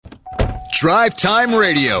Drive Time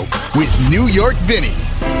Radio with New York Vinny.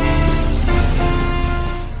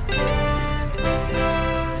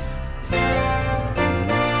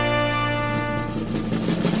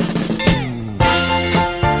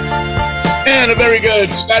 And a very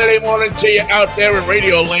good Saturday morning to you out there in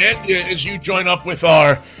Radio Land as you join up with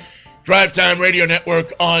our Drive Time Radio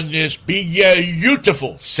Network on this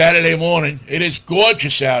beautiful Saturday morning. It is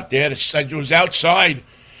gorgeous out there. I was outside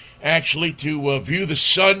actually to view the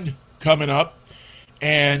sun coming up,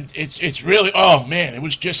 and it's really, oh man, it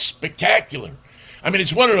was just spectacular. I mean,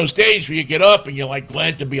 it's one of those days where you get up and you're like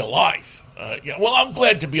glad to be alive. Yeah, well, I'm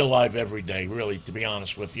glad to be alive every day, really, to be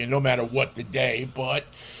honest with you, no matter what the day. But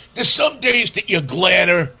there's some days that you're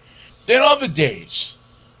gladder than other days,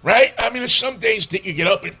 right? I mean, there's some days that you get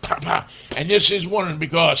up and this is one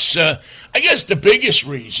because I guess the biggest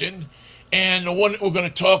reason, and the one that we're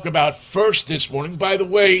going to talk about first this morning, by the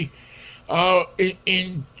way,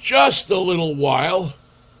 in just a little while,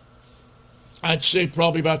 I'd say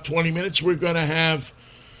probably about 20 minutes, we're going to have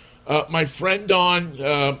my friend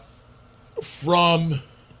on from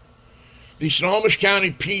the Snohomish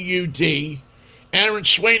County PUD. Aaron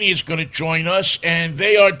Swaney is going to join us, and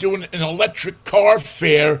they are doing an electric car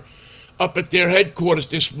fair up at their headquarters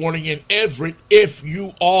this morning in Everett. If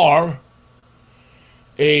you are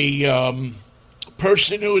a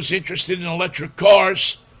person who is interested in electric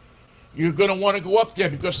cars, you're going to want to go up there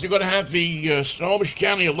because they're going to have the Snohomish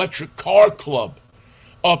County Electric Car Club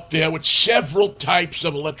up there with several types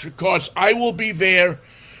of electric cars. I will be there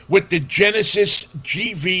with the Genesis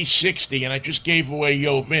GV60, and I just gave away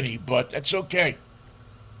Yo Vinny, but that's okay,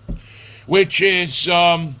 which is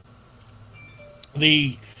the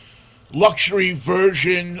luxury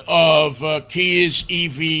version of Kia's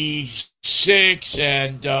EV6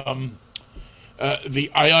 and the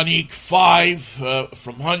Ioniq 5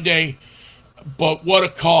 from Hyundai. But what a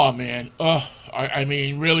car, man. I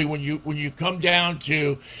mean, really, when you come down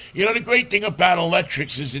to, the great thing about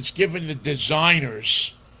electrics is it's given the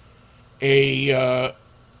designers a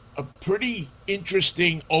pretty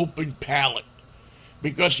interesting open palette,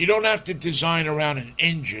 because you don't have to design around an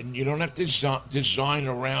engine. You don't have to design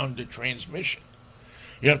around the transmission.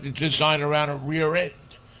 You have to design around a rear end.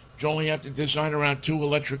 You only have to design around two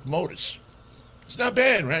electric motors. It's not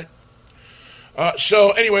bad, right?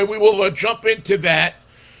 So anyway, we will jump into that.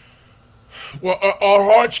 Well, our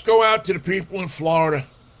hearts go out to the people in Florida.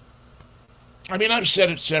 I mean, I've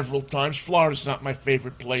said it several times. Florida's not my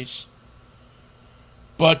favorite place.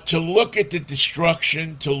 But to look at the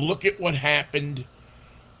destruction, to look at what happened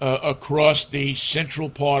across the central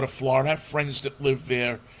part of Florida, I have friends that live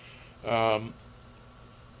there. I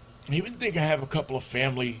even think I have a couple of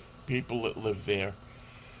family people that live there.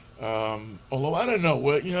 Although I don't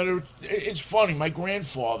know, it's funny. My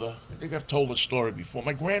grandfather, I think I've told the story before.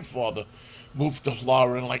 My grandfather moved to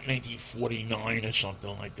Florida in like 1949 or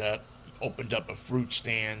something like that. Opened up a fruit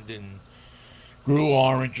stand and grew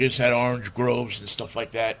oranges, had orange groves and stuff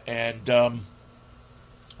like that. And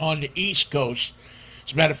on the East Coast,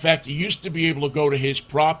 as a matter of fact, you used to be able to go to his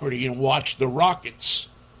property and watch the rockets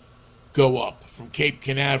go up from Cape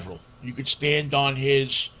Canaveral. You could stand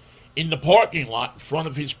in the parking lot in front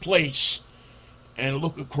of his place and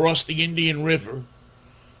look across the Indian River,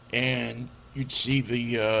 and you'd see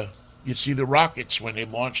the rockets when they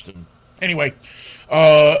launched them. Anyway,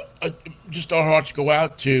 just our hearts go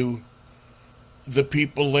out to the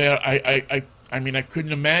people there. I mean, I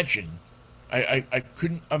couldn't imagine. I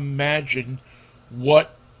couldn't imagine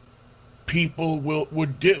what people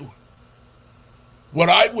would do. What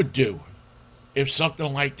I would do if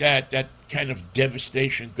something like that kind of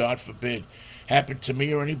devastation, God forbid, happened to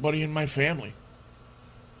me or anybody in my family.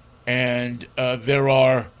 And there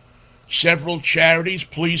are several charities.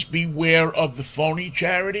 Please beware of the phony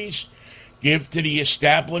charities. Give to the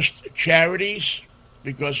established charities,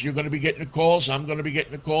 because you're going to be getting the calls. I'm going to be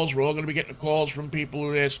getting the calls. We're all going to be getting the calls from people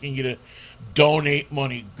who are asking you to donate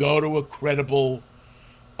money. Go to a credible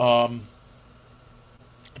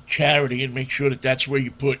charity and make sure that that's where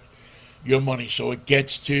you put your money, so it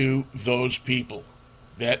gets to those people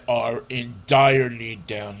that are in dire need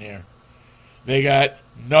down there. They got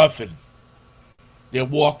nothing. They're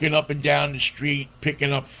walking up and down the street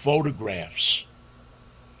picking up photographs.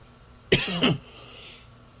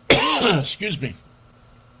 Excuse me.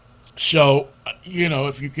 So,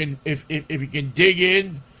 if you can dig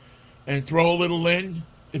in and throw a little in,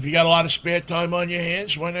 if you got a lot of spare time on your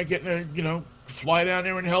hands, why not fly down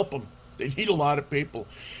there and help them? They need a lot of people.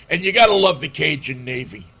 And you got to love the Cajun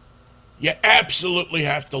Navy. You absolutely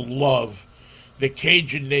have to love the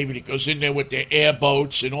Cajun Navy that goes in there with their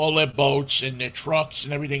airboats and all their boats and their trucks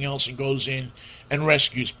and everything else and goes in and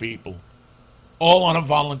rescues people. all on a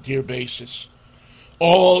volunteer basis,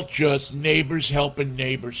 all just neighbors helping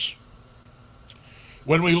neighbors.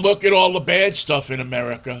 When we look at all the bad stuff in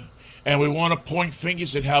America and we want to point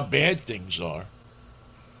fingers at how bad things are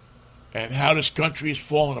and how this country is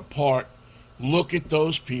falling apart, look at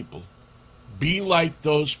those people. Be like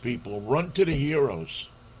those people. Run to the heroes.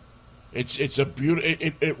 It's a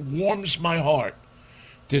beautiful. It warms my heart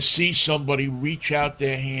to see somebody reach out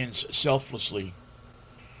their hands selflessly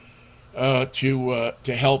to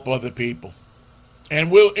help other people.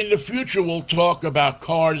 And in the future we'll talk about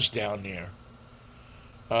cars down there.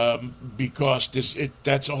 Because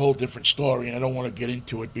that's a whole different story, and I don't want to get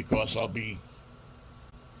into it because I'll be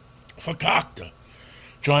fakakta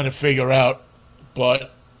trying to figure out.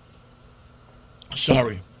 But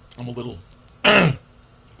sorry, I'm a little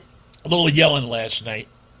yelling last night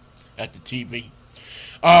at the TV.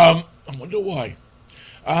 I wonder why.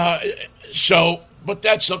 But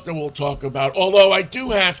that's something we'll talk about. Although I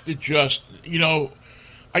do have to just,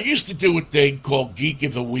 I used to do a thing called Geek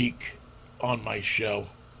of the Week on my show.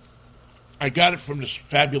 I got it from this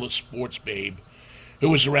fabulous sports babe who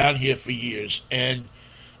was around here for years. And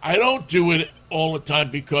I don't do it all the time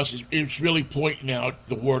because it's really pointing out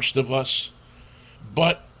the worst of us.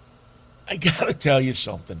 But I got to tell you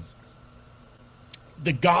something.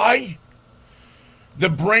 The guy, the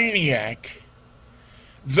brainiac,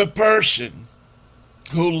 the person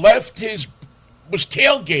who was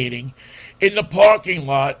tailgating in the parking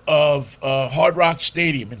lot of Hard Rock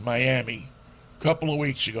Stadium in Miami a couple of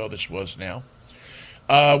weeks ago, this was now,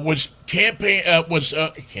 was campaigning,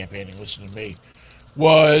 listen to me,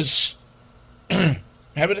 was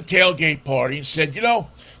having a tailgate party and said,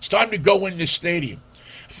 it's time to go in this stadium.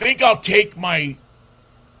 I think I'll take my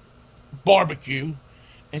barbecue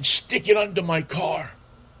and stick it under my car.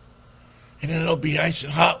 And then it'll be nice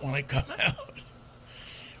and hot when I come out.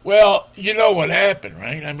 Well, you know what happened,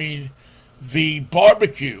 right? I mean, the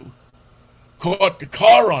barbecue caught the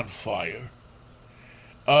car on fire,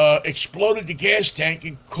 exploded the gas tank,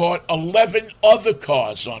 and caught 11 other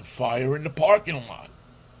cars on fire in the parking lot.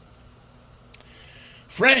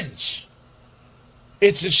 Friends,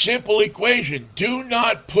 it's a simple equation.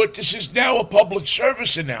 This is now a public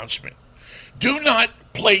service announcement. Do not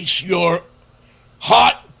place your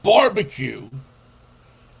hot barbecue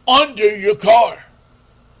under your car,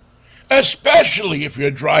 especially if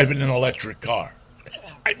you're driving an electric car.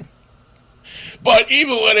 But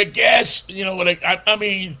even with a gas, there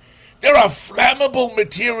are flammable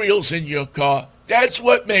materials in your car. That's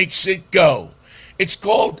what makes it go. It's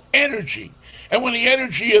called energy. And when the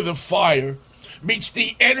energy of the fire meets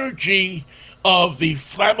the energy of the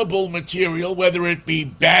flammable material, whether it be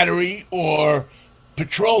battery or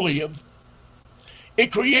petroleum,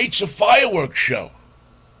 it creates a fireworks show,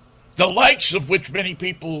 the likes of which many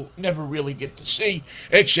people never really get to see,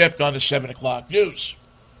 except on the 7 o'clock news.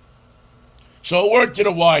 So a word to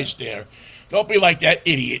the wise there. Don't be like that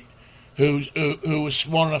idiot who was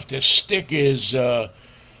smart enough to stick his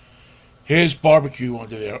barbecue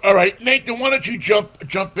under there. All right, Nathan, why don't you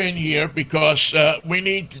jump in here, because we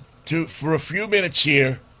need to, for a few minutes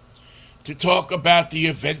here, to talk about the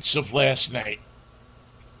events of last night.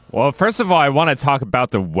 Well, first of all, I want to talk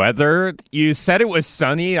about the weather. You said it was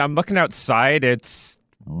sunny. I'm looking outside. It's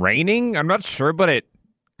raining. I'm not sure, but it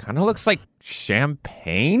kind of looks like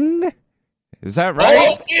champagne. Is that right?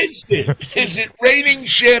 Oh, is it? Is it raining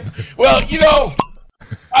Well,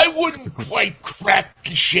 I wouldn't quite crack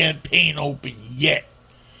the champagne open yet.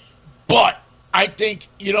 But I think,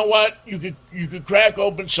 you know what? You could crack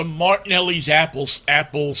open some Martinelli's apple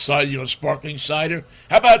cider, sparkling cider.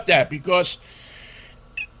 How about that? Because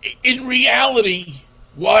in reality,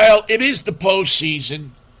 while it is the postseason,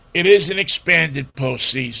 it is an expanded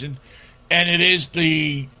postseason, and it is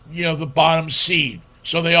the bottom seed.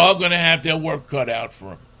 So they are going to have their work cut out for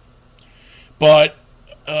them. But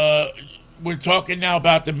we're talking now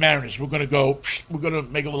about the Mariners. We're going to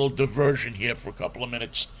make a little diversion here for a couple of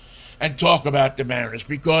minutes and talk about the Mariners,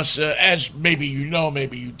 because as maybe you know,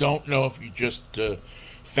 maybe you don't know if you just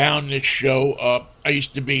found this show, I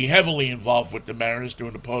used to be heavily involved with the Mariners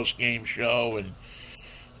doing the post-game show and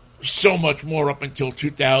so much more up until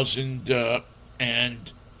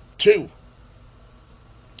 2002.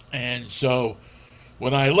 And so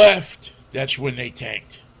when I left, that's when they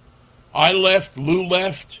tanked. I left, Lou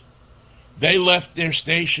left, they left their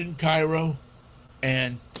station, Cairo,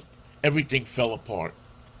 and everything fell apart.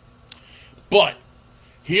 But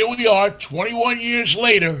here we are 21 years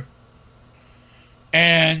later,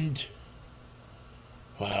 and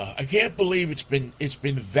wow, I can't believe it's been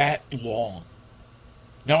that long.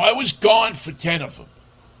 Now, I was gone for 10 of them.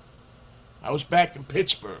 I was back in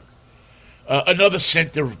Pittsburgh another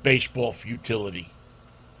center of baseball futility.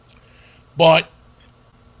 But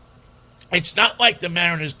it's not like the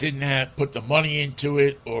Mariners didn't have put the money into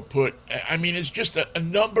it or it's just a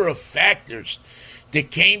number of factors that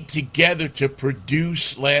came together to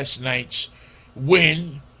produce last night's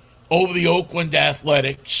win over the Oakland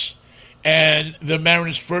Athletics and the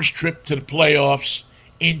Mariners' first trip to the playoffs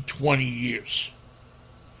in 20 years.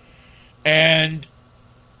 And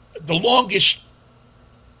the longest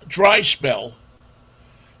dry spell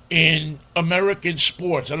in American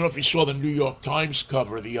sports. I don't know if you saw the New York Times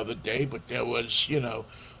cover the other day, but there was,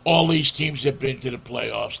 all these teams have been to the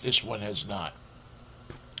playoffs. This one has not.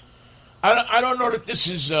 I don't know that this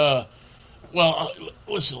is,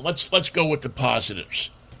 listen, let's go with the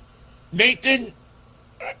positives. Nathan,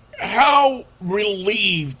 how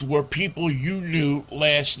relieved were people you knew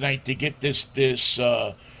last night to get this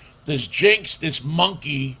jinx, this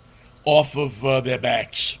monkey off of their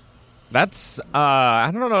backs? That's,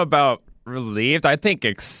 I don't know about relieved. I think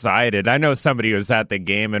excited. I know somebody was at the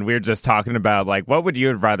game, and we were just talking about, what would you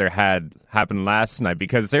have rather had happen last night?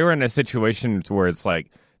 Because they were in a situation where it's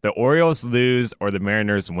the Orioles lose or the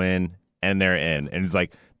Mariners win, and they're in. And it's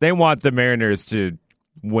they want the Mariners to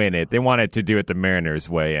win it. They want it to do it the Mariners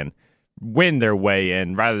way and win their way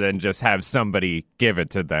in rather than just have somebody give it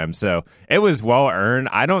to them. So it was well earned.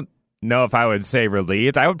 I don't know if I would say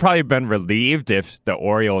relieved. I would probably have been relieved if the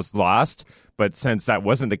Orioles lost, but since that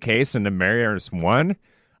wasn't the case and the Mariners won,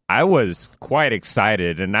 I was quite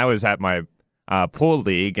excited. And I was at my pool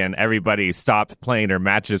league, and everybody stopped playing their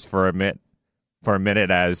matches for a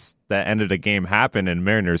minute as the end of the game happened and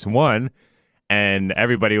Mariners won, and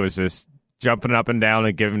everybody was just jumping up and down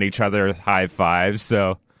and giving each other high fives.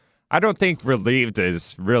 So I don't think relieved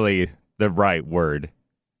is really the right word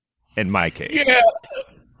in my case. Yeah.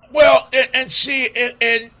 Well, and see,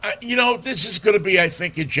 this is going to be, I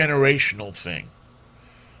think, a generational thing.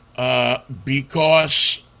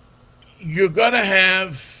 Because you're going to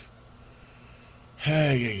have,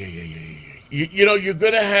 you're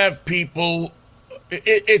going to have people.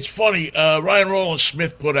 It's funny. Ryan Roland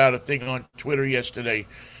Smith put out a thing on Twitter yesterday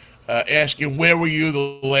asking, where were you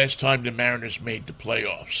the last time the Mariners made the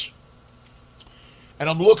playoffs? And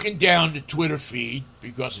I'm looking down the Twitter feed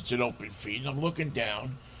because it's an open feed, and I'm looking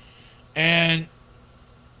down, and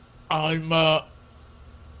I'm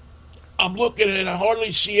looking and I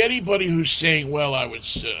hardly see anybody who's saying, well, I was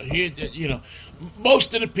here.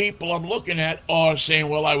 Most of the people I'm looking at are saying,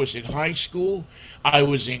 well, I was in high school, I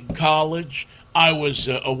was in college, I was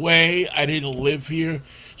away, I didn't live here.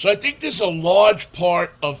 So I think there's a large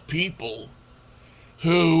part of people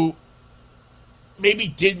who maybe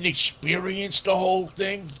didn't experience the whole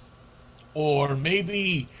thing, or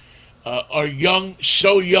maybe are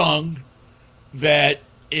so young that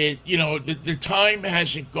the time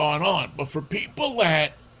hasn't gone on. But for people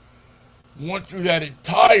that went through that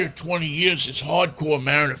entire 20 years as hardcore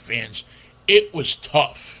Mariner fans, it was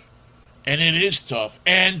tough. And it is tough.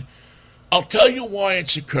 And I'll tell you why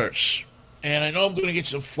it's a curse. And I know I'm going to get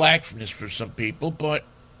some flack from this for some people, but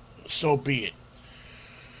so be it.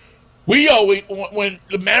 When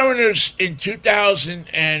the Mariners in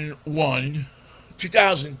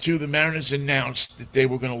 2002, the Mariners announced that they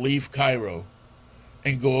were going to leave Cairo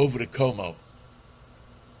and go over to Como.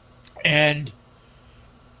 And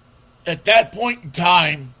at that point in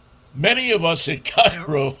time, many of us at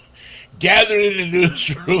Cairo gathered in the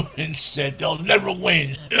newsroom and said, they'll never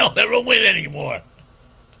win. They'll never win anymore.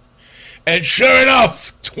 And sure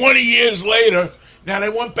enough, 20 years later, now they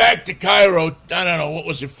went back to Cairo, I don't know, what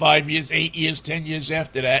was it, 5 years, 8 years, 10 years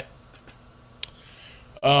after that.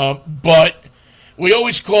 But we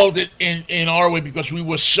always called it in our way because we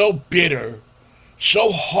were so bitter,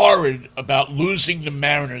 so horrid about losing the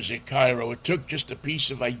Mariners at Cairo. It took just a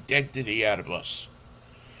piece of identity out of us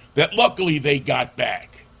that luckily they got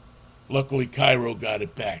back. Luckily Cairo got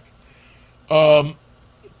it back. But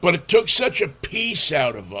it took such a piece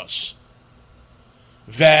out of us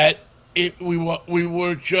that we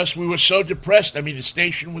were so depressed. I mean, the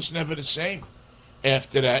station was never the same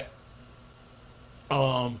after that.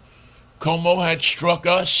 Como had struck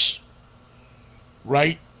us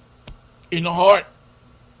right in the heart,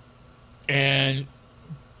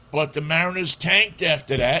 but the Mariners tanked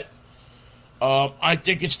after that. I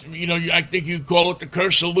think I think you call it the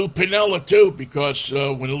curse of Lou Piniella too, because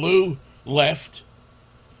when Lou left,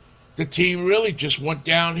 the team really just went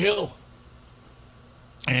downhill.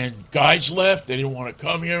 And guys left. They didn't want to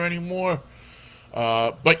come here anymore.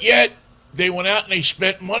 But yet, they went out and they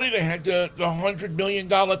spent money. They had the $100 million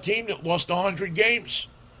team that lost 100 games.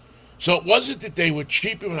 So it wasn't that they were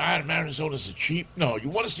cheap. It was, Arizona's a cheap. No, you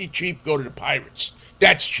want to see cheap, go to the Pirates.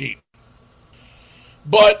 That's cheap.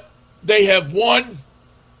 But they have won.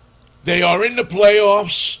 They are in the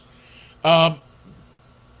playoffs.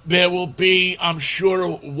 There will be, I'm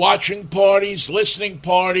sure, watching parties, listening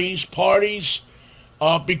parties, because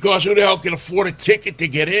who the hell can afford a ticket to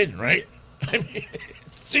get in, right? I mean,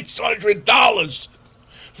 $600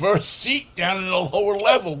 for a seat down in the lower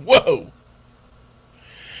level. Whoa.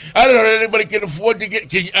 I don't know if anybody can afford to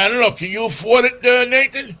get, I don't know, can you afford it,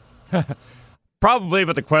 Nathan? Probably,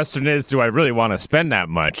 but the question is, do I really want to spend that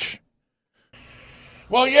much?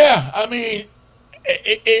 Well, yeah, I mean,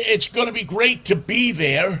 it's going to be great to be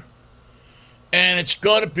there, and it's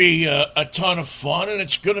going to be a ton of fun, and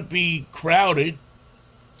it's going to be crowded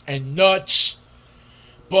and nuts,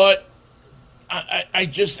 but I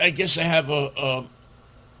guess I have a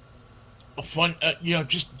fun,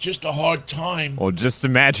 just a hard time. Well, just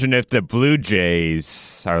imagine if the Blue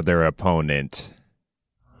Jays are their opponent.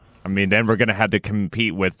 I mean, then we're going to have to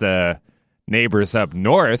compete with the neighbors up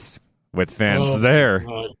north with fans there.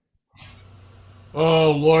 God.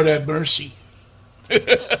 Oh, Lord have mercy.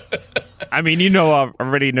 I mean, I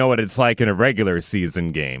already know what it's like in a regular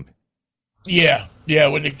season game. Yeah.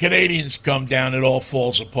 When the Canadians come down, it all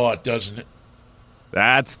falls apart, doesn't it?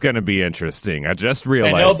 That's going to be interesting. I just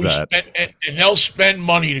realized that. And they'll spend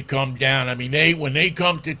money to come down. I mean, when they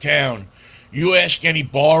come to town, you ask any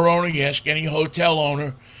bar owner, you ask any hotel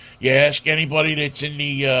owner, you ask anybody that's in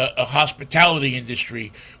the hospitality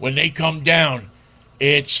industry, when they come down,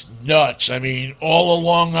 it's nuts. I mean, all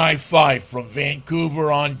along I-5 from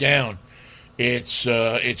Vancouver on down,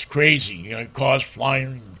 it's crazy. Cars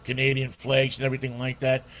flying, Canadian flags and everything like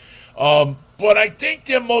that. But I think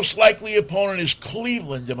their most likely opponent is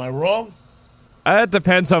Cleveland. Am I wrong? It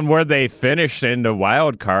depends on where they finish in the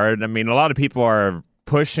wild card. I mean, a lot of people are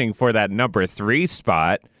pushing for that number 3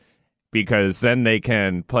 spot because then they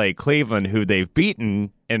can play Cleveland, who they've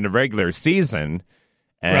beaten in the regular season.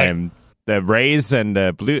 And Right. The Rays and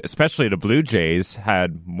especially the Blue Jays,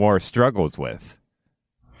 had more struggles with.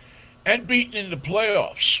 And beaten in the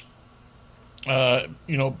playoffs.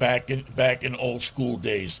 Back in old school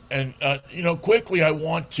days. And quickly I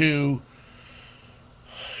want to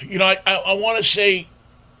I want to say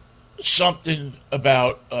something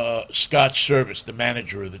about Scott Service, the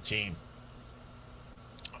manager of the team.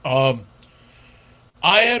 I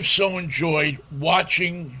have so enjoyed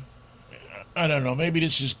watching. I don't know, maybe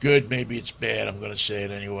this is good, maybe it's bad. I'm going to say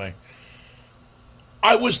it anyway.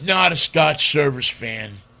 I was not a Scott Service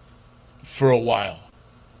fan for a while.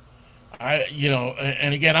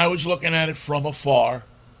 And again, I was looking at it from afar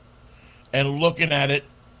and looking at it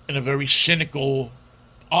in a very cynical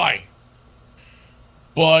eye.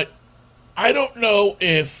 But I don't know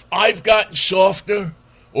if I've gotten softer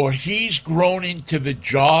or he's grown into the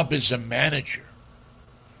job as a manager.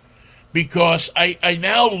 Because I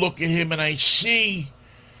now look at him and I see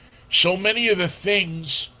so many of the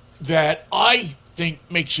things that I think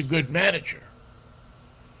makes a good manager.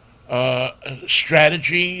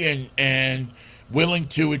 Strategy and willing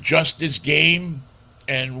to adjust his game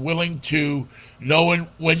and willing to knowing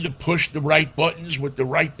when to push the right buttons with the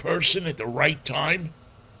right person at the right time.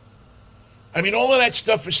 I mean, all of that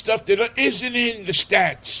stuff is stuff that isn't in the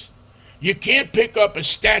stats. You can't pick up a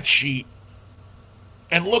stat sheet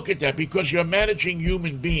and look at that because you're managing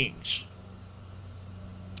human beings.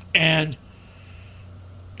 And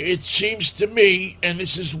it seems to me, and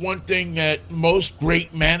this is one thing that most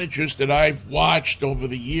great managers that I've watched over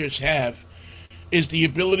the years have, is the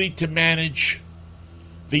ability to manage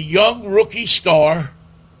the young rookie star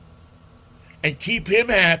and keep him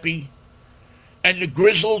happy, and the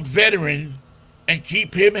grizzled veteran and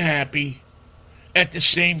keep him happy at the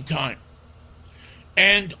same time.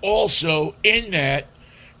 And also, in that,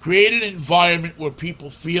 create an environment where people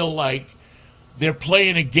feel like they're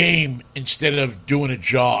playing a game instead of doing a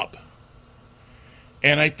job.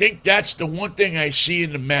 And I think that's the one thing I see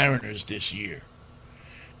in the Mariners this year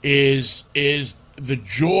is the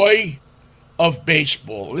joy of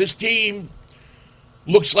baseball. This team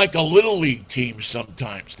looks like a little league team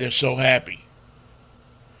sometimes. They're so happy.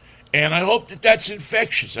 And I hope that that's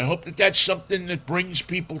infectious. I hope that that's something that brings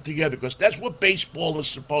people together because that's what baseball is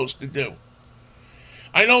supposed to do.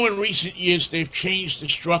 I know in recent years they've changed the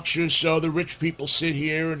structure so the rich people sit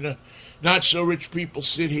here and the not-so-rich people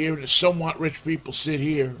sit here and the somewhat rich people sit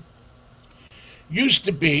here. Used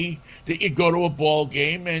to be that you'd go to a ball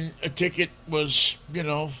game and a ticket was,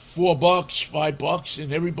 $4, $5,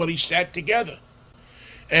 and everybody sat together.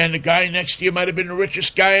 And the guy next to you might have been the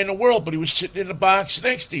richest guy in the world, but he was sitting in the box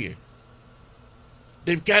next to you.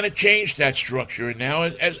 They've kind of changed that structure now,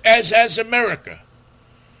 as has America.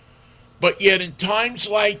 But yet in times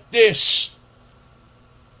like this,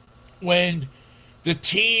 when the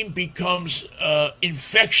team becomes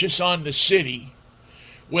infectious on the city,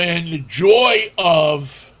 when the joy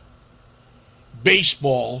of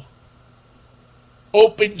baseball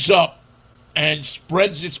opens up and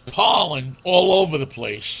spreads its pollen all over the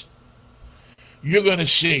place, you're going to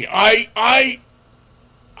see. I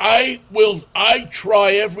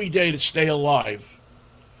try every day to stay alive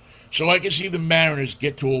so I can see the Mariners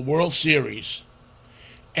get to a World Series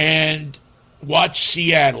and watch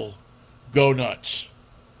Seattle go nuts.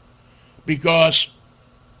 Because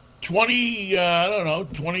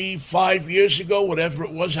 25 years ago, whatever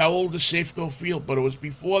it was, how old is Safeco Field? But it was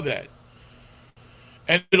before that.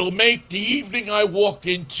 And it'll make the evening I walked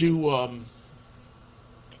into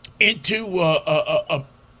in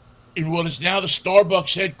what is now the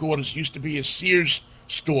Starbucks headquarters, used to be a Sears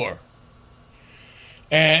store.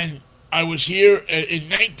 And I was here in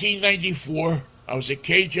 1994. I was at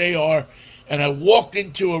KJR, and I walked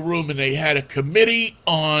into a room, and they had a committee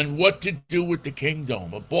on what to do with the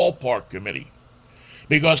Kingdome, a ballpark committee,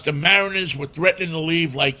 because the Mariners were threatening to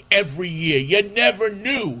leave like every year. You never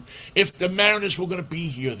knew if the Mariners were going to be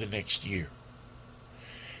here the next year.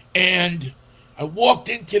 And I walked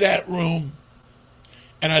into that room,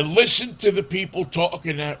 and I listened to the people talk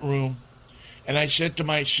in that room, and I said to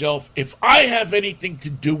myself, if I have anything to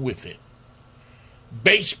do with it,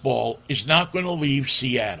 baseball is not going to leave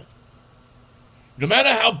Seattle. No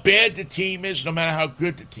matter how bad the team is, no matter how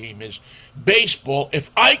good the team is, baseball,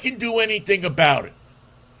 if I can do anything about it,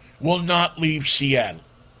 will not leave Seattle.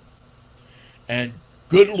 And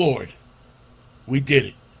good Lord, we did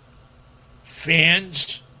it.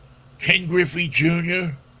 Fans, Ken Griffey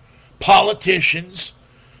Jr., politicians,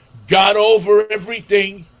 got over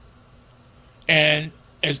everything, and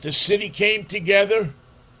as the city came together,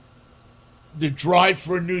 the drive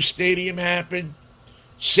for a new stadium happened,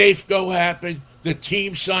 Safeco happened, the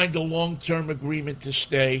team signed a long-term agreement to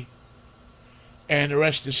stay, and the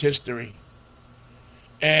rest is history.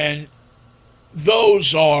 And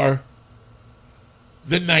those are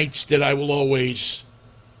the nights that I will always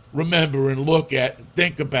remember and look at and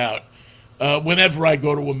think about whenever I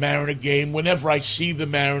go to a Mariner game, whenever I see the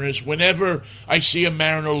Mariners, whenever I see a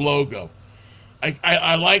Mariner logo.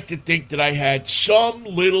 I like to think that I had some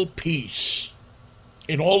little piece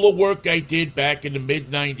in all the work I did back in the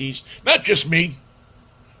mid-'90s. Not just me.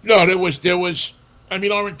 No, there was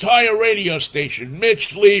our entire radio station,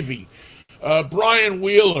 Mitch Levy, Brian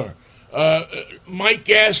Wheeler, Mike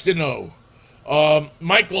Gastineau,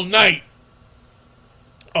 Michael Knight,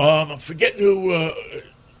 I'm forgetting who,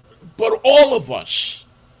 but all of us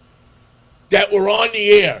that were on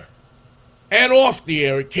the air and off the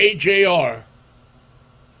air at KJR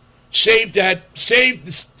saved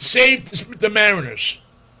the Mariners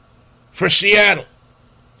for Seattle.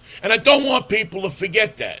 And I don't want people to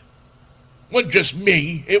forget that. It wasn't just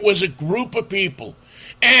me. It was a group of people.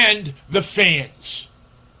 And the fans.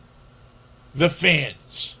 The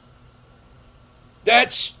fans.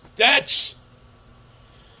 That's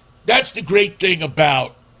the great thing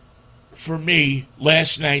about, for me,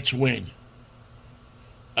 last night's win.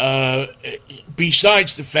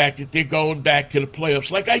 Besides the fact that they're going back to the playoffs,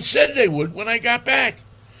 like I said they would when I got back.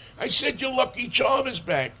 I said your lucky charm is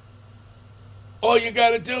back. All you got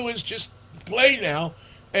to do is just play now,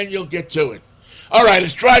 and you'll get to it. All right,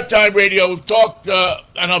 it's Drive Time Radio. We've talked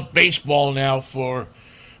enough baseball now for...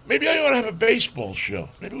 Maybe I ought to have a baseball show.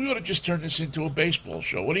 Maybe we ought to just turn this into a baseball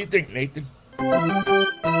show. What do you think, Nathan?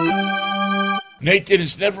 Nathan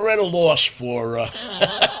is never at a loss for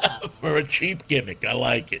for a cheap gimmick. I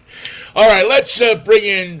like it. All right, let's bring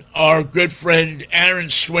in our good friend Aaron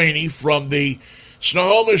Swaney from the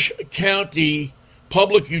Snohomish County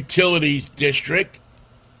Public Utilities District.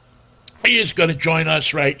 He is going to join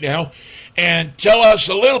us right now and tell us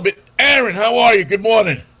a little bit. Aaron, how are you? Good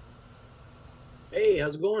morning. Hey,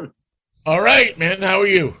 how's it going? All right, man. How are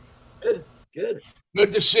you? Good, good.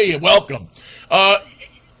 Good to see you. Welcome.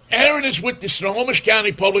 Aaron is with the Snohomish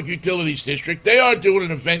County Public Utilities District. They are doing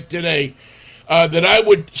an event today that I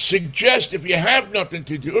would suggest, if you have nothing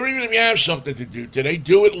to do, or even if you have something to do today,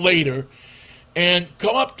 do it later and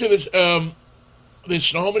come up to the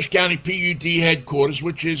Snohomish County PUD headquarters,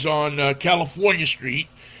 which is on California Street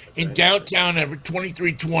in downtown Everett,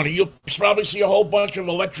 2320. You'll probably see a whole bunch of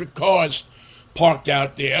electric cars parked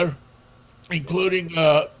out there, including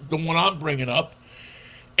the one I'm bringing up.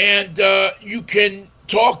 And you can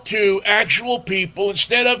talk to actual people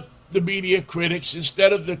instead of the media critics,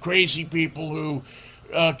 instead of the crazy people who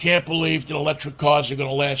can't believe that electric cars are going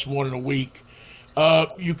to last more than a week.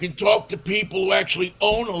 You can talk to people who actually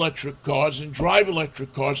own electric cars and drive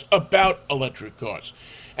electric cars about electric cars.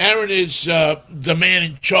 Aaron is the man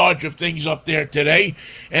in charge of things up there today.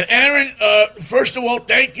 And Aaron, first of all,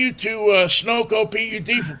 thank you to Snoco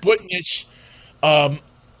PUD for putting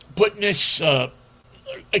this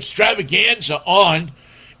extravaganza on.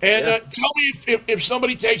 And tell me if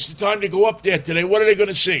somebody takes the time to go up there today, what are they going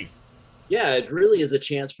to see? Yeah, it really is a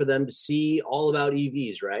chance for them to see all about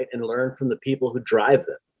EVs, right? And learn from the people who drive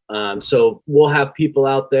them. So we'll have people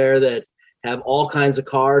out there that have all kinds of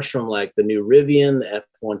cars, from like the new Rivian, the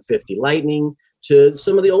F-150 Lightning, to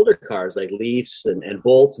some of the older cars like Leafs and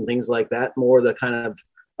Bolts and things like that, more the kind of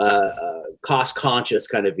cost-conscious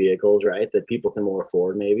kind of vehicles, right, that people can more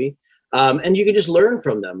afford maybe. And you can just learn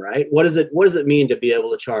from them, right? What does it mean to be able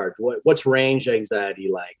to charge? What's range anxiety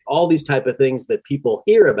like? All these type of things that people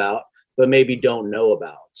hear about but maybe don't know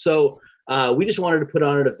about. So we just wanted to put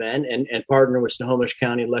on an event and partner with Snohomish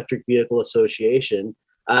County Electric Vehicle Association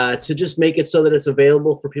to just make it so that it's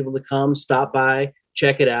available for people to come, stop by,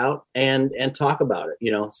 check it out, and talk about it.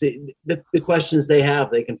 You know, see the questions they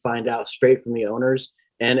have, they can find out straight from the owners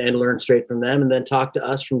and learn straight from them, and then talk to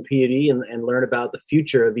us from PUD and learn about the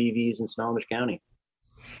future of EVs in Snohomish County.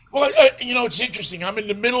 Well, it's interesting. I'm in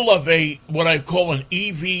the middle of what I call an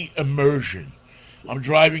EV immersion. I'm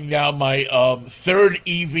driving now my third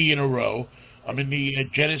EV in a row. I'm in the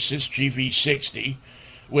Genesis GV60,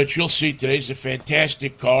 which you'll see today is a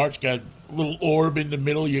fantastic car. It's got a little orb in the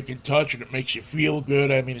middle you can touch, and it makes you feel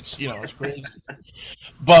good. I mean, it's crazy.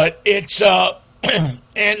 But it's and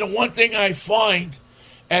the one thing I find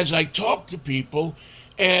as I talk to people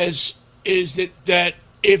is that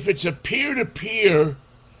if it's a peer-to-peer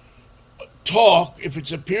talk, if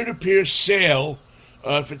it's a peer-to-peer sale,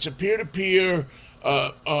 if it's a peer-to-peer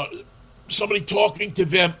somebody talking to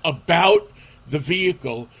them about the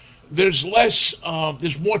vehicle, there's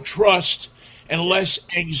more trust and less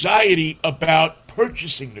anxiety about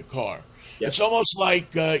purchasing the car. Yep. It's almost like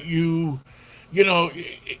if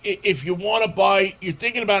you want to buy, you're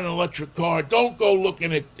thinking about an electric car, don't go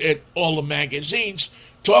looking at all the magazines.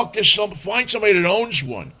 Find somebody that owns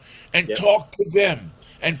one and Yep. talk to them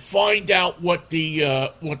and find out what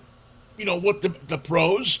the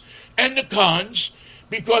pros and the cons,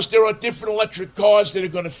 because there are different electric cars that are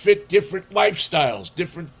going to fit different lifestyles,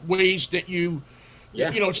 different ways that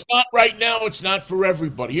it's not right now, it's not for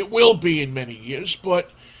everybody. It will be in many years, but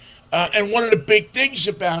and one of the big things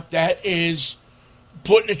about that is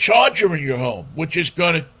putting a charger in your home, which is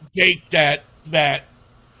going to take that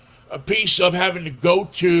a piece of having to go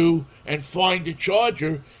to and find a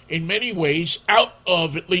charger in many ways out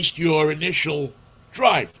of at least your initial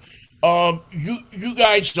drive. You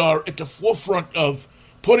guys are at the forefront of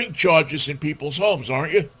putting chargers in people's homes,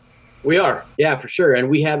 aren't you? We are, yeah, for sure. And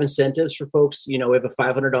we have incentives for folks. We have a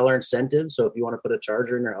 $500 incentive. So if you want to put a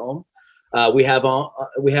charger in your home, we have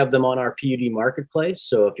them on our PUD marketplace.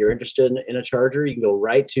 So if you're interested in a charger, you can go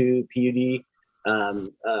right to PUD,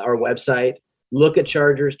 our website, look at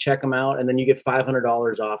chargers, check them out, and then you get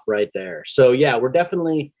 $500 off right there. So yeah, we're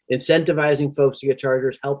definitely incentivizing folks to get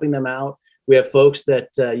chargers, helping them out. We have folks that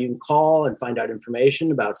you can call and find out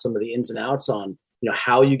information about some of the ins and outs on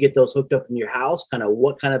how you get those hooked up in your house, kind of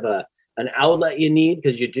what kind of an outlet you need,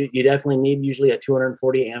 because you definitely need usually a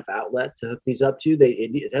 240 amp outlet to hook these up to.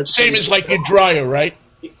 That's same as like your dryer, right?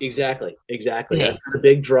 Exactly. Yeah. That's a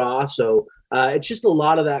big draw. So it's just a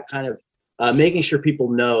lot of that kind of making sure people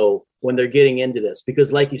know when they're getting into this,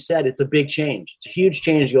 because like you said, it's a big change. It's a huge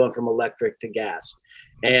change going from electric to gas.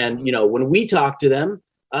 And when we talk to them,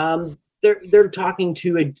 they're talking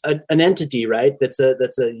to an entity, right? That's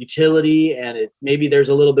a utility, and maybe there's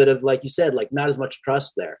a little bit of, like you said, like not as much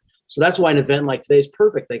trust there. So that's why an event like today is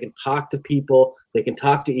perfect. They can talk to people, they can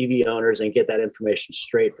talk to EV owners, and get that information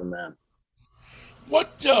straight from them.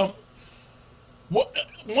 What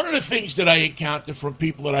one of the things that I encounter from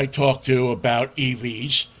people that I talk to about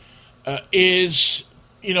EVs is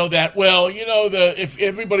if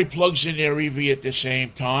everybody plugs in their EV at the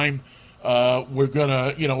same time, we're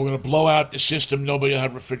gonna blow out the system. Nobody will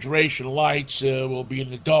have refrigeration, lights. We'll be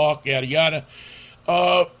in the dark, yada yada.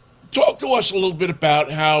 Talk to us a little bit about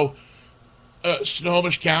how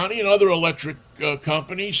Snohomish County and other electric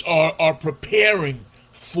companies are preparing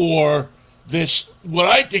for this, what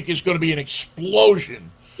I think is going to be an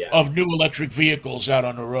explosion of new electric vehicles out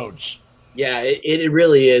on the roads. Yeah, it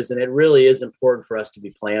really is. And it really is important for us to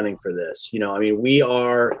be planning for this. We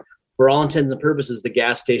are, for all intents and purposes, the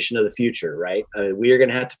gas station of the future, right? We are going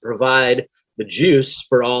to have to provide the juice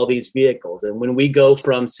for all these vehicles. And when we go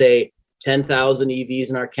from, say, 10,000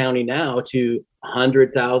 EVs in our county now to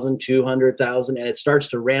 100,000, 200,000, and it starts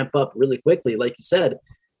to ramp up really quickly, like you said,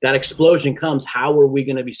 that explosion comes, how are we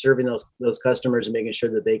going to be serving those customers and making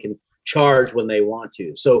sure that they can charge when they want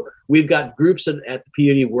to? So we've got groups at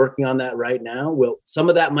the PUD working on that right now. Well, some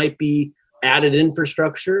of that might be added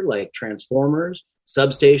infrastructure like transformers,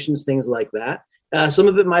 substations, things like that. Some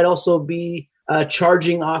of it might also be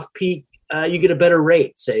charging off peak. You get a better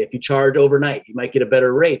rate. Say if you charge overnight, you might get a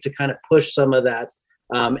better rate to kind of push some of that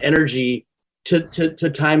energy to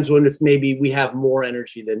times when it's maybe we have more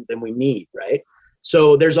energy than we need, right?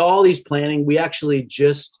 So there's all these planning. We actually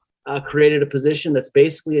just created a position that's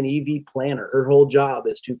basically an EV planner. Her whole job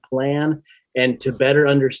is to plan and to better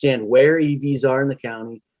understand where EVs are in the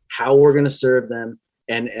county, how we're going to serve them,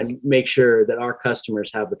 and make sure that our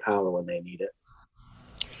customers have the power when they need it.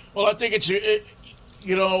 Well, I think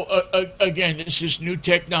again, this is new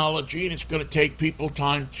technology, and it's going to take people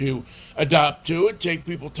time to adapt to it, take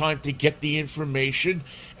people time to get the information.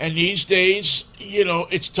 And these days,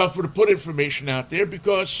 it's tougher to put information out there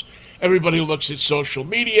because everybody looks at social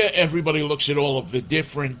media, everybody looks at all of the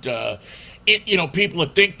different, people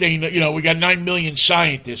that think they know, we got 9 million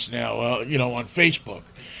scientists now, on Facebook.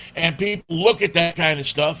 And people look at that kind of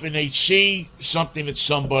stuff and they see something that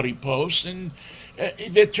somebody posts and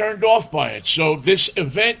they're turned off by it. So this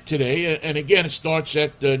event today, and again, it starts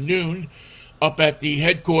at noon up at the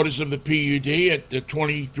headquarters of the PUD at the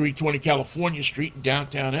 2320 California Street in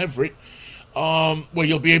downtown Everett, where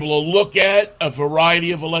you'll be able to look at a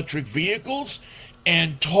variety of electric vehicles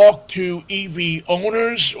and talk to EV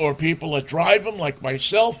owners or people that drive them like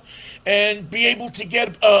myself and be able to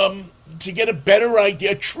get a better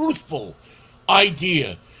idea, a truthful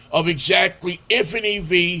idea of exactly if an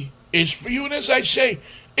EV is for you. And as I say,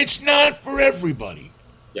 it's not for everybody.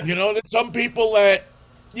 Yeah. There's some people that,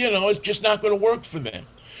 it's just not going to work for them.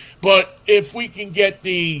 But if we can get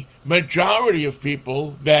the majority of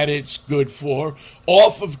people that it's good for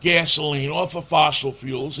off of gasoline, off of fossil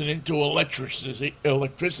fuels, and into electricity,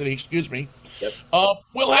 yep.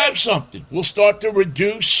 We'll have something. We'll start to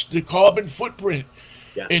reduce the carbon footprint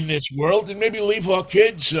in this world and maybe leave our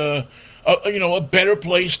kids a better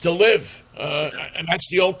place to live. And that's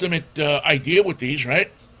the ultimate idea with these,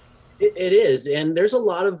 right? It is. And there's a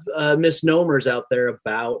lot of misnomers out there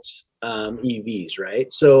about EVs,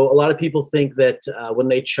 right? So a lot of people think that when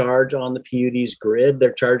they charge on the PUD's grid,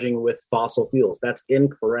 they're charging with fossil fuels. That's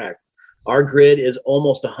incorrect. Our grid is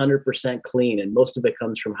almost 100% clean, and most of it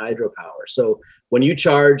comes from hydropower. So when you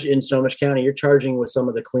charge in Snohomish County, you're charging with some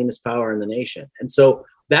of the cleanest power in the nation. And so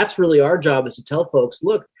that's really our job, is to tell folks,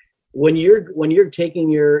 look, when you're taking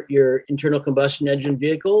your internal combustion engine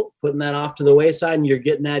vehicle, putting that off to the wayside, and you're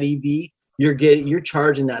getting that EV, you're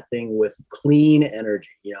charging that thing with clean energy,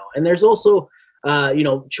 And there's also,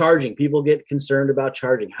 charging. People get concerned about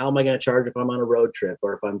charging. How am I going to charge if I'm on a road trip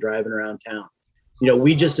or if I'm driving around town?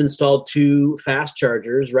 We just installed 2 fast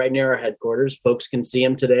chargers right near our headquarters. Folks can see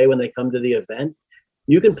them today when they come to the event.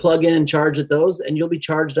 You can plug in and charge at those, and you'll be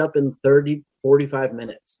charged up in 30, 45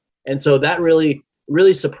 minutes. And so that really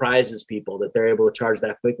surprises people that they're able to charge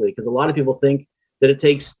that quickly, because a lot of people think that it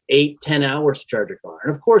takes 8-10 hours to charge a car.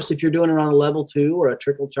 And of course, if you're doing it on a level 2 or a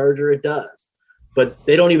trickle charger, it does. But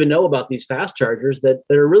they don't even know about these fast chargers that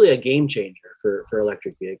are really a game changer for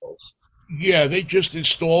electric vehicles. Yeah, they just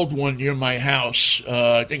installed one near my house.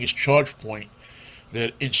 I think it's ChargePoint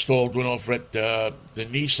that installed one over at the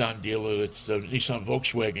Nissan dealer. It's the Nissan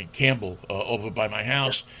Volkswagen Campbell over by my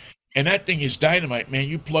house. And that thing is dynamite, man.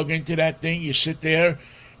 You plug into that thing, you sit there,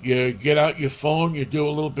 you get out your phone, you do a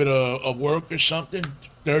little bit of work or something,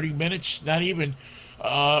 30 minutes, not even.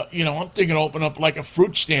 I'm thinking open up like a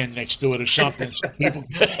fruit stand next to it or something. So people.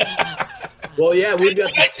 Well, yeah, we've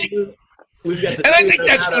got the two. And I think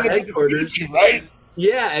that's going to be the future, right?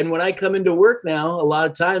 Yeah, and when I come into work now, a lot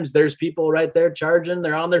of times there's people right there charging.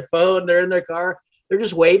 They're on their phone. They're in their car. They're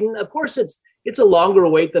just waiting. Of course, it's a longer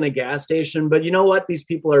wait than a gas station, but you know what? These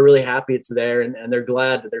people are really happy it's there, and they're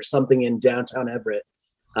glad that there's something in downtown Everett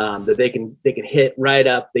that they can hit right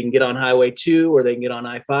up. They can get on Highway 2 or they can get on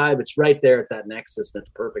I-5. It's right there at that nexus, and it's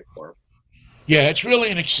perfect for them. Yeah, it's really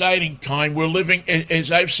an exciting time. We're living,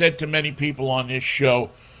 as I've said to many people on this show,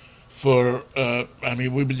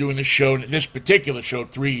 we've been doing this particular show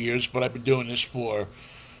 3 years, but I've been doing this for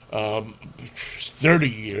 30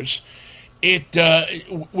 years.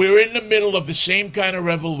 We're in the middle of the same kind of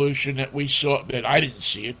revolution that we saw, that I didn't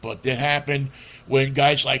see it, but that happened when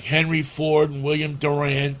guys like Henry Ford and William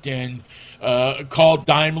Durant and Carl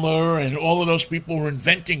Daimler and all of those people were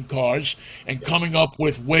inventing cars and coming up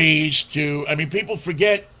with ways to, people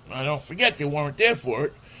forget, I don't forget, they weren't there for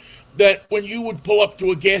it, that when you would pull up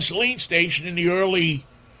to a gasoline station in the early,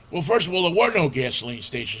 well, first of all, there were no gasoline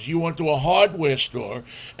stations. You went to a hardware store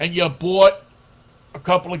and you bought a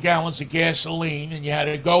couple of gallons of gasoline, and you had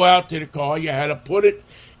to go out to the car. You had to put it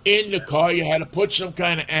in the car. You had to put some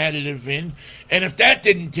kind of additive in. And if that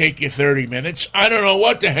didn't take you 30 minutes, I don't know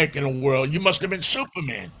what the heck in the world. You must have been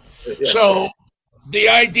Superman. Yeah. So the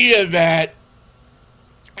idea that,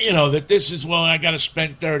 that this is, well, I got to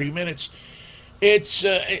spend 30 minutes, it's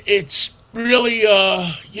really,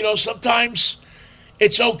 sometimes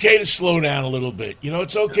it's okay to slow down a little bit.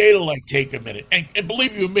 It's okay to, take a minute. And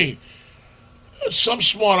believe you me, some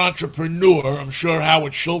smart entrepreneur, I'm sure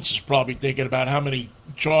Howard Schultz is probably thinking about how many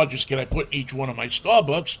charges can I put in each one of my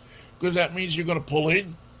Starbucks, because that means you're going to pull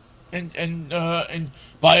in and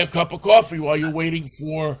buy a cup of coffee while you're waiting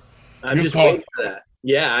for your car. Waiting for that.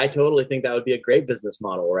 Yeah, I totally think that would be a great business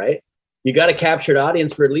model, right? You got to capture an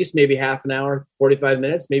audience for at least maybe half an hour, 45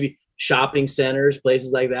 minutes, maybe shopping centers,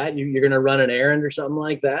 places like that. You're going to run an errand or something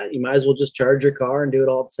like that. You might as well just charge your car and do it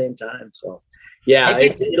all at the same time. So, yeah,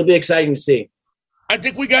 it'll be exciting to see. I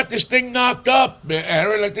think we got this thing knocked up,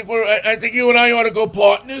 Aaron. I think you and I ought to go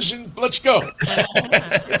partners, and let's go.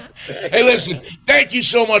 Hey, listen, thank you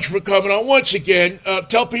so much for coming on once again.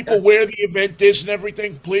 Tell people where the event is and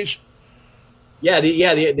everything, please. Yeah,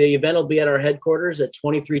 the event will be at our headquarters at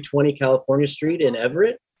 2320 California Street in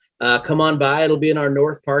Everett. Come on by. It'll be in our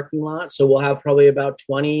north parking lot, so we'll have probably about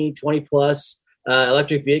 20 plus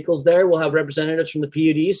electric vehicles there. We'll have representatives from the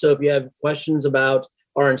PUD. So if you have questions about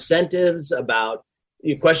our incentives, about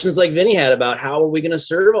questions like Vinny had about how are we going to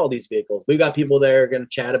serve all these vehicles, we've got people there going to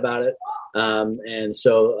chat about it. And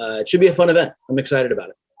so it should be a fun event. I'm excited about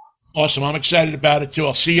it. Awesome. I'm excited about it too.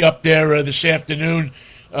 I'll see you up there this afternoon.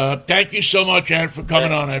 Thank you so much, Aaron, for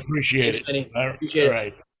coming on. I appreciate it. Vinny. Appreciate all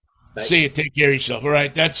right. Bye. See you. Take care of yourself. All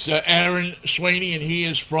right. That's Aaron Swaney, and he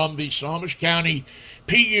is from the Snohomish County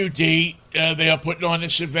PUD. They are putting on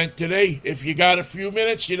this event today. If you got a few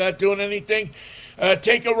minutes, you're not doing anything,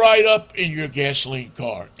 take a ride up in your gasoline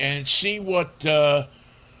car and see what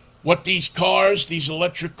these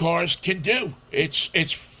electric cars can do.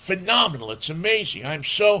 It's phenomenal. It's amazing. I'm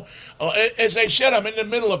so, as I said, I'm in the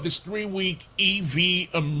middle of this 3-week EV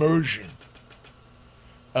immersion.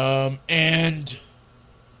 And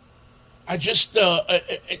I just,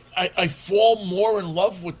 I fall more in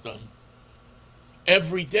love with them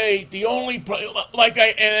every day. The only,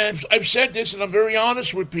 I've said this, and I'm very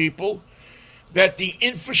honest with people, that the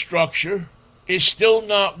infrastructure is still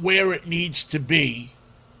not where it needs to be,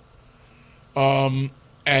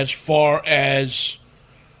 as far as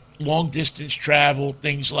long distance travel,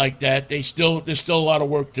 things like that. There's still a lot of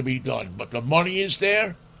work to be done, but the money is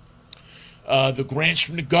there. The grants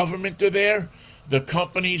from the government are there. The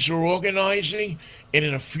companies are organizing, and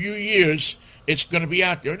in a few years, it's going to be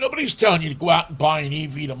out there. Nobody's telling you to go out and buy an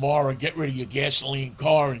EV tomorrow and get rid of your gasoline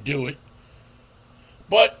car and do it.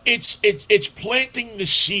 But it's planting the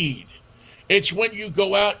seed. It's when you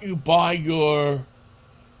go out and you buy your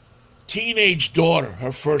teenage daughter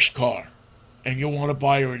her first car, and you want to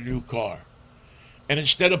buy her a new car. And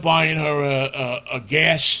instead of buying her a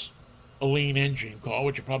gasoline engine car,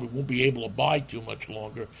 which you probably won't be able to buy too much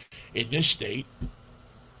longer in this state,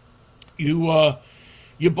 you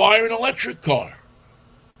buy her an electric car.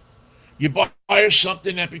 You buy her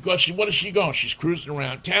something that, because what is she going? She's cruising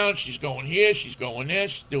around town. She's going here. She's going there.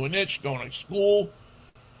 She's doing this. She's going to school.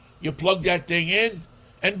 You plug that thing in,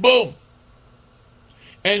 and boom.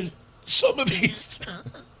 And some of these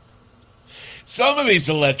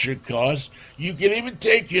electric cars, you can even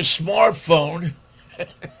take your smartphone.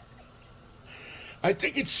 I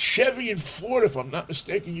think it's Chevy and Ford, if I'm not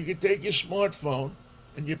mistaken. You can take your smartphone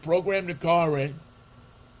and you program the car in,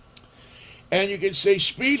 and you can say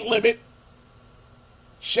speed limit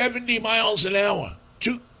 70 miles an hour.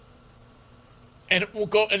 And it will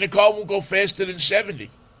go, and the car won't go faster than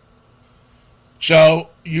 70. So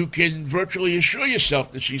you can virtually assure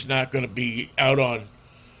yourself that she's not going to be out on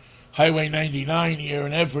Highway 99 here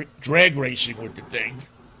in Everett drag racing with the thing.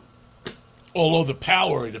 Although the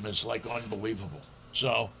power in them is unbelievable.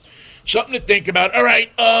 So something to think about. All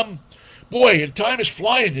right. Boy, the time is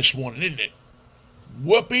flying this morning, isn't it?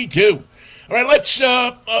 Whoopee too. All right, let's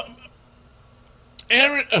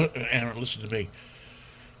Aaron, listen to me.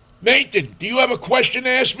 Nathan, do you have a question to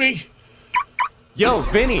ask me? Yo,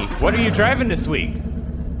 Vinny, what are you driving this week?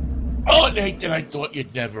 Oh, Nathan, I thought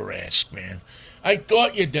you'd never ask, man. I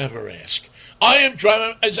thought you'd never ask. I am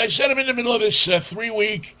driving, as I said, I'm in the middle of this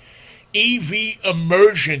 3-week EV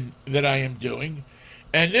immersion that I am doing.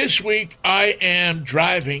 And this week I am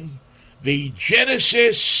driving the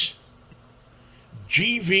Genesis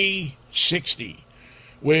GV60,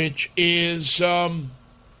 which is,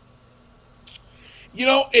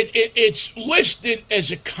 it's listed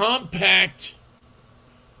as a compact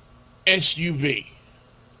SUV.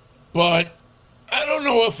 but I don't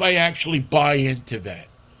know if I actually buy into that.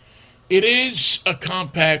 It is a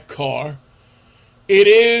compact car. It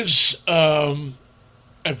is a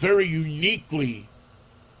very uniquely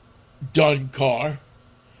done car.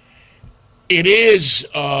 It is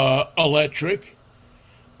electric,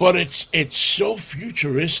 but it's so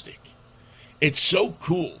futuristic. It's so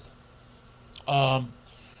cool. Let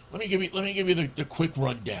me give you the quick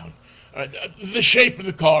rundown. The shape of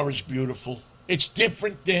the car is beautiful. It's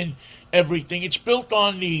different than everything. It's built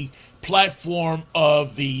on the platform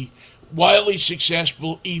of the wildly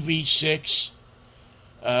successful EV6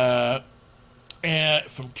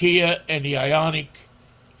 from Kia and the Ioniq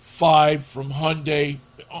 5 from Hyundai.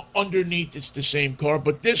 Underneath, it's the same car,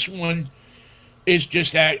 but this one is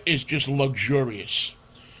just luxurious.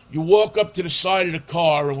 You walk up to the side of the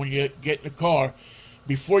car, and when you get in the car,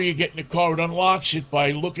 before you get in the car, it unlocks it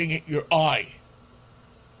by looking at your eye.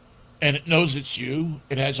 And it knows it's you.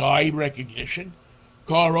 It has eye recognition.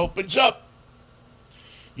 Car opens up.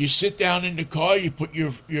 You sit down in the car, you put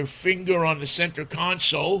your finger on the center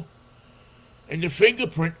console, and the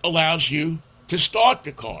fingerprint allows you to start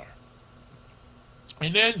the car.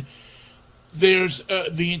 And then there's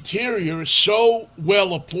the interior is so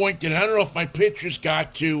well appointed. I don't know if my pictures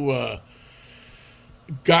got to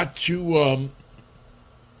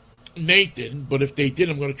Nathan, but if they did,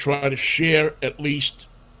 I'm going to try to share at least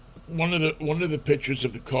one of the pictures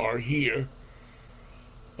of the car here.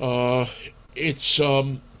 It's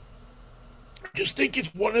I just think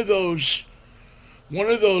it's one of those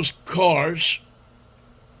cars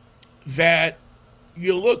that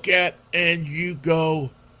you look at and you go,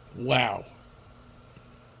 wow.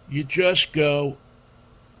 You just go,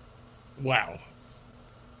 wow.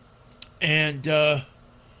 And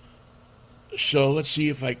so let's see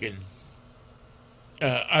if I can.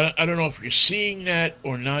 I don't know if you're seeing that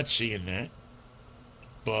or not seeing that,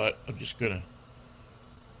 but I'm just gonna.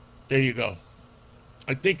 There you go.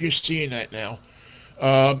 I think you're seeing that now.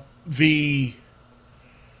 The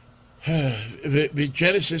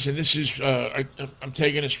Genesis, and this is I'm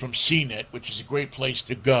taking this from CNET, which is a great place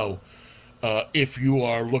to go if you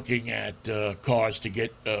are looking at cars to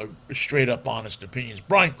get straight up honest opinions.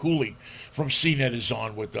 Brian Cooley from CNET is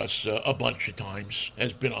on with us a bunch of times,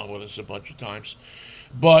 has been on with us a bunch of times.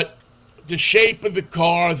 But the shape of the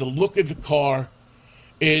car, the look of the car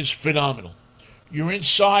is phenomenal. You're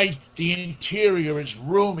inside, the interior is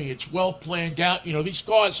roomy, it's well planned out. You know, these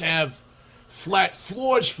cars have flat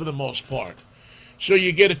floors for the most part. So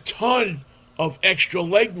you get a ton of extra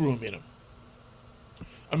leg room in them.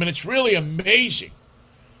 I mean, it's really amazing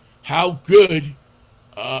how good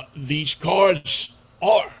these cars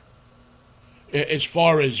are as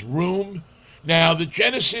far as room. Now, the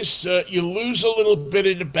Genesis, you lose a little bit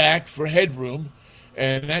in the back for headroom,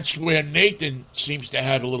 and that's where Nathan seems to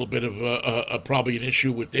have a little bit of probably an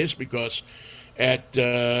issue with this, because at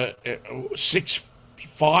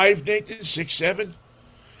 6'5", Nathan, 6'7",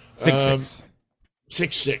 6'6",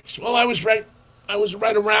 6'6". Well, I was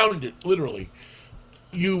right around it, literally.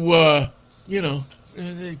 You know,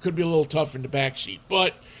 it could be a little tough in the back seat,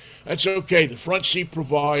 but that's okay. The front seat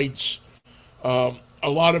provides a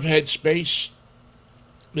lot of head space.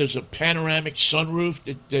 There's a panoramic sunroof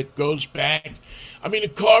that goes back. I mean, the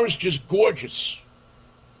car is just gorgeous.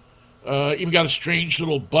 Even got a strange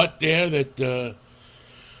little butt there that,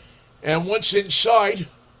 and once inside,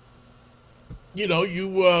 you know,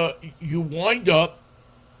 you wind up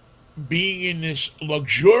being in this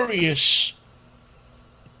luxurious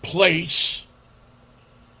place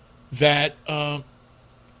that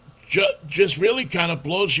just really kind of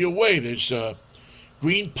blows you away. There's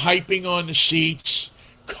green piping on the seats,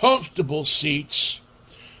 comfortable seats.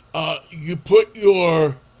 You put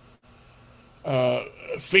your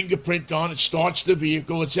fingerprint on, it starts the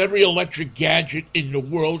vehicle. It's every electric gadget in the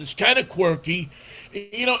world. It's kind of quirky.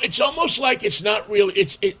 You know, it's almost like it's not really,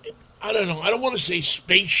 I don't know, I don't want to say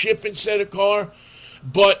spaceship instead of car,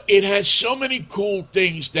 but it has so many cool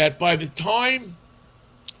things that by the time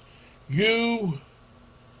you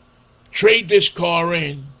trade this car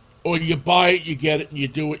in, or you buy it, you get it, and you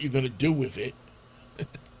do what you're going to do with it,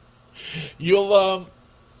 you'll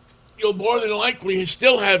more than likely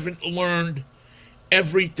still haven't learned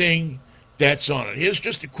everything that's on it. Here's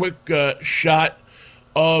just a quick shot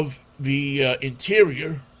of the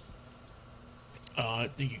interior. I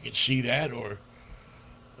think you can see that, or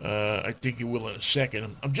I think you will in a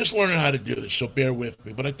second. I'm just learning how to do this, so bear with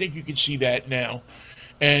me. But I think you can see that now.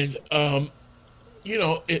 And, you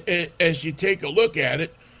know, as you take a look at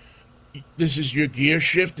it, this is your gear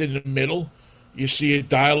shift in the middle. You see a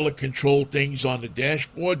dial to control things on the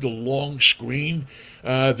dashboard, the long screen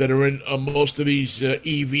that are in most of these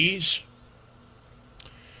EVs.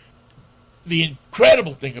 The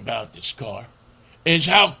incredible thing about this car is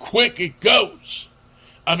how quick it goes.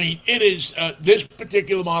 I mean, it is, this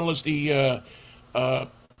particular model is the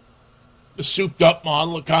souped-up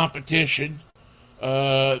model, the competition,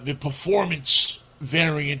 the performance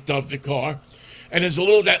variant of the car. And there's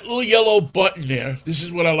that little yellow button there. This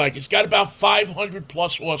is what I like. It's got about 500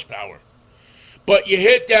 plus horsepower. But you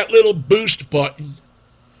hit that little boost button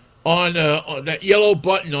on that yellow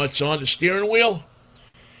button that's on the steering wheel,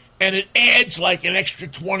 and it adds like an extra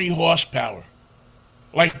 20 horsepower,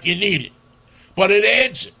 like you need it. But it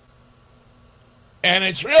adds it. And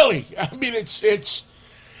it's really, I mean, it's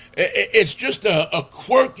just a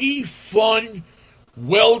quirky, fun,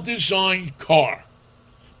 well-designed car.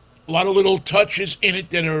 A lot of little touches in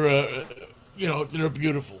it that are, that are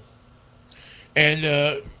beautiful.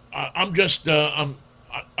 And I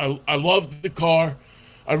love the car.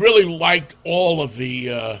 I really liked all of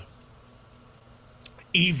the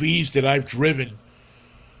EVs that I've driven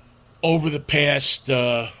over the past,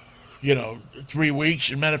 3 weeks.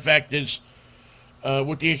 As a matter of fact, there's,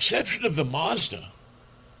 with the exception of the Mazda,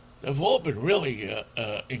 they've all been really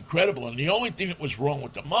incredible. And the only thing that was wrong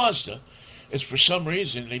with the Mazda is for some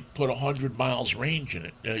reason they put 100 miles range in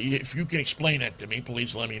it. If you can explain that to me,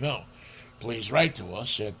 please let me know. Please write to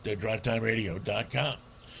us at drivetimeradio.com.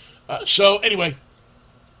 So anyway,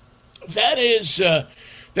 that's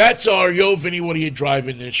our Yo Vinny, what are you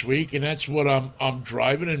driving this week? And that's what I'm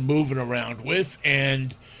driving and moving around with.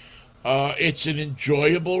 And it's an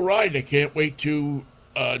enjoyable ride. I can't wait to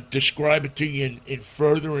describe it to you in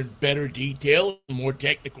further and better detail, more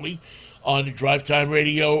technically, on the Drive Time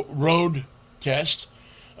Radio road test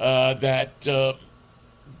that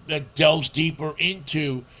delves deeper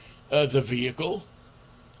into the vehicle.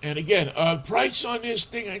 And again, price on this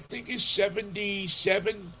thing I think is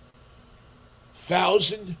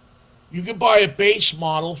 $77,000. You can buy a base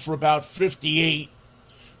model for about $58,000,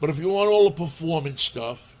 but if you want all the performance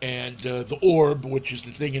stuff and the orb, which is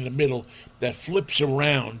the thing in the middle that flips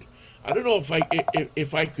around, I don't know if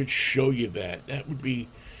I could show you that. That would be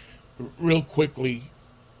real quickly.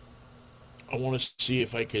 I want to see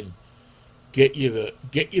if I can get you the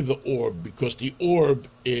orb, because the orb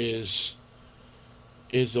is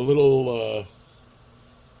a little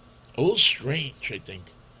strange, I think.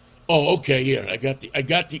 Oh, okay, here I got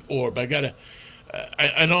the orb. I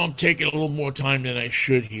know I'm taking a little more time than I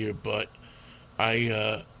should here, but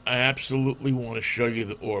I absolutely want to show you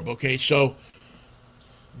the orb. Okay, so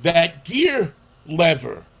that gear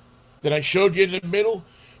lever that I showed you in the middle,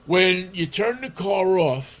 when you turn the car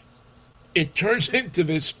off, it turns into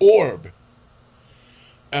this orb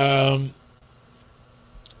of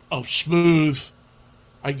smooth,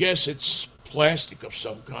 I guess it's plastic of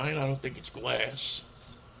some kind. I don't think it's glass.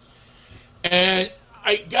 And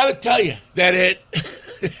I got to tell you that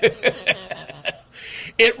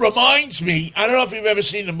it reminds me, I don't know if you've ever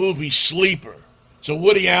seen the movie Sleeper. It's a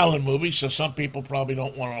Woody Allen movie, so some people probably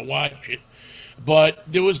don't want to watch it. But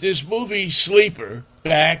there was this movie Sleeper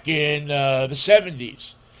back in the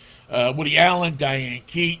 70s. Woody Allen, Diane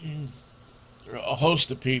Keaton, a host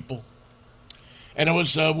of people. And it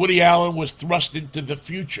was Woody Allen was thrust into the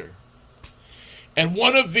future. And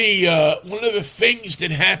one of the things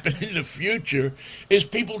that happened in the future is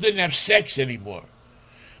people didn't have sex anymore.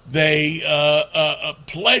 They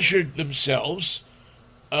pleasured themselves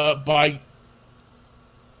by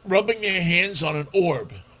rubbing their hands on an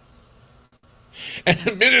orb. And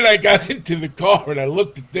the minute I got into the car and I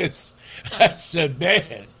looked at this, I said,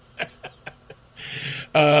 "Man,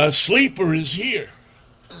 Sleeper is here."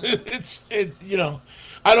 It's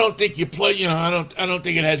I don't think you play. I don't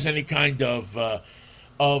think it has any kind of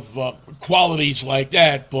qualities like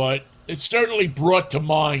that. But it certainly brought to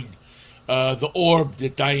mind the orb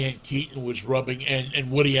that Diane Keaton was rubbing and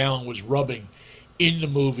Woody Allen was rubbing in the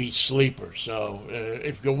movie Sleeper. So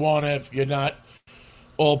if you're not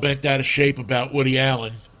all bent out of shape about Woody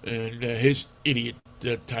Allen and his idiot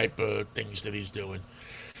type of things that he's doing,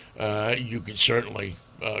 you can certainly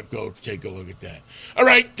go take a look at that. All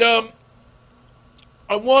right.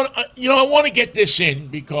 I want to get this in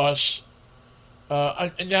because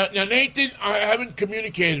now Nathan, I haven't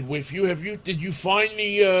communicated with you. Have you? Did you find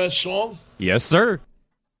the song? Yes, sir.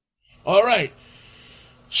 All right.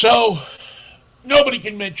 So nobody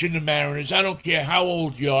can mention the Mariners. I don't care how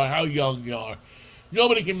old you are, how young you are.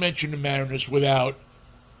 Nobody can mention the Mariners without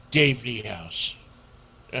Dave Niehaus,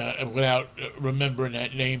 without remembering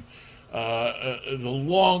that name. The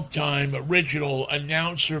longtime original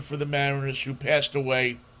announcer for the Mariners who passed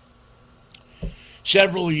away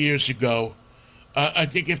several years ago. I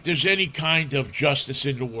think if there's any kind of justice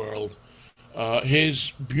in the world,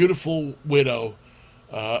 his beautiful widow,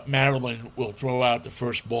 Marilyn, will throw out the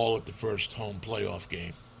first ball at the first home playoff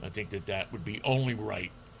game. I think that would be only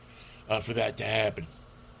right for that to happen.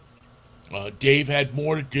 Dave had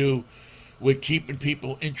more to do with keeping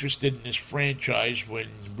people interested in this franchise when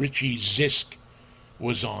Richie Zisk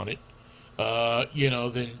was on it,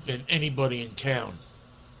 than anybody in town,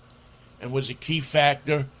 and was a key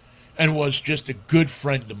factor, and was just a good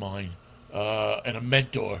friend of mine, and a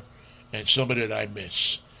mentor, and somebody that I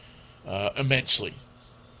miss immensely.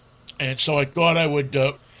 And so I thought I would,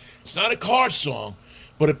 it's not a Cars song,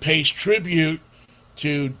 but it pays tribute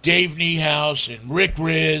to Dave Niehaus and Rick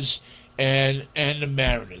Riz and the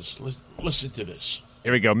Mariners. Listen to this.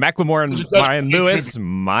 Here we go. Macklemore and Ryan Lewis,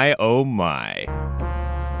 My Oh My.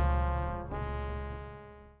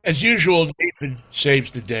 As usual, Nathan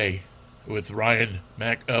saves the day with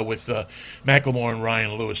Macklemore and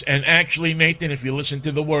Ryan Lewis. And actually, Nathan, if you listen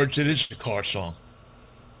to the words, it is a Car song.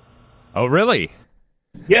 Oh, really?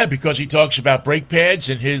 Yeah, because he talks about brake pads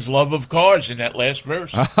and his love of cars in that last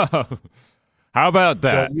verse. How about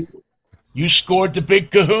that? So you scored the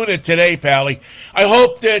big kahuna today, Pally. I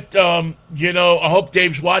hope that, I hope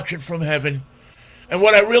Dave's watching from heaven. And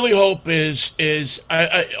what I really hope is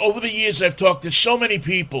I over the years I've talked to so many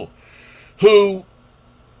people who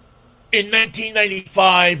in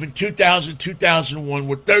 1995 and 2000, 2001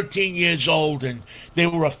 were 13 years old, and they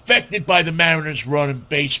were affected by the Mariners' run in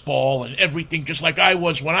baseball and everything, just like I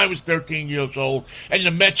was when I was 13 years old, and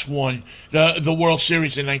the Mets won the World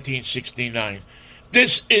Series in 1969.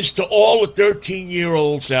 This is to all the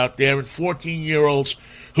 13-year-olds out there and 14-year-olds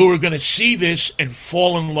who are going to see this and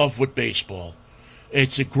fall in love with baseball.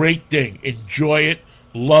 It's a great thing. Enjoy it,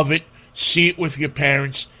 love it, see it with your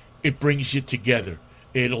parents. It brings you together.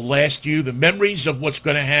 It'll last you. The memories of what's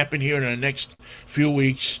going to happen here in the next few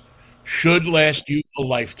weeks should last you a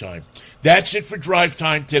lifetime. That's it for Drive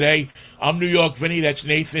Time today. I'm New York Vinny. That's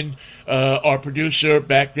Nathan, our producer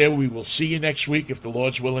back there. We will see you next week if the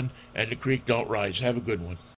Lord's willing and the creek don't rise. Have a good one.